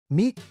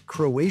Meet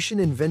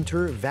Croatian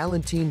inventor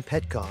Valentin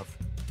Petkov,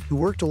 who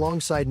worked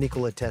alongside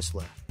Nikola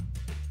Tesla.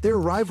 Their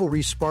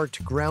rivalry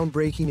sparked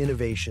groundbreaking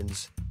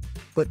innovations,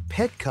 but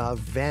Petkov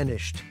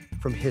vanished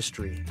from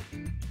history.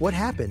 What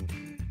happened?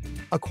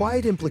 A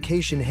quiet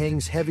implication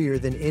hangs heavier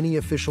than any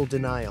official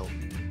denial.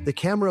 The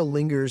camera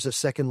lingers a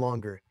second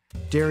longer,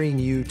 daring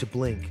you to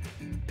blink.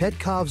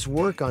 Petkov's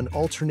work on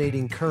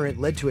alternating current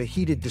led to a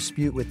heated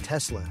dispute with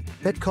Tesla.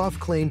 Petkov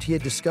claimed he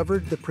had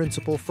discovered the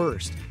principle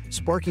first,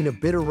 sparking a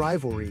bitter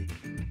rivalry.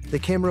 The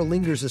camera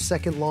lingers a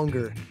second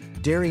longer,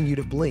 daring you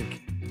to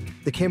blink.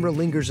 The camera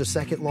lingers a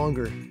second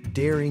longer,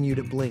 daring you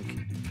to blink.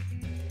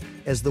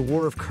 As the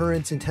war of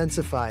currents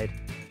intensified,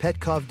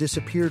 Petkov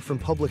disappeared from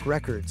public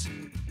records.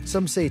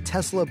 Some say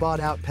Tesla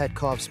bought out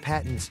Petkov's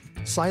patents,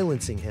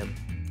 silencing him,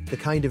 the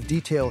kind of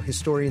detail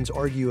historians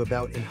argue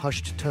about in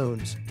hushed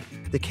tones.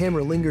 The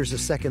camera lingers a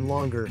second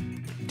longer,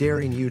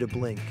 daring you to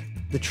blink.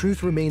 The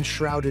truth remains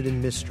shrouded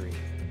in mystery.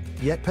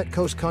 Yet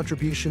Petkov's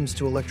contributions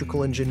to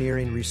electrical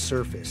engineering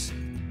resurface,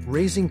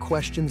 raising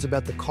questions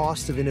about the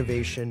cost of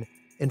innovation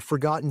and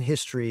forgotten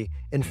history.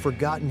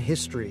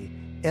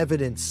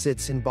 Evidence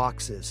sits in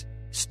boxes,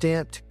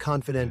 stamped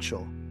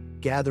confidential,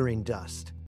 gathering dust.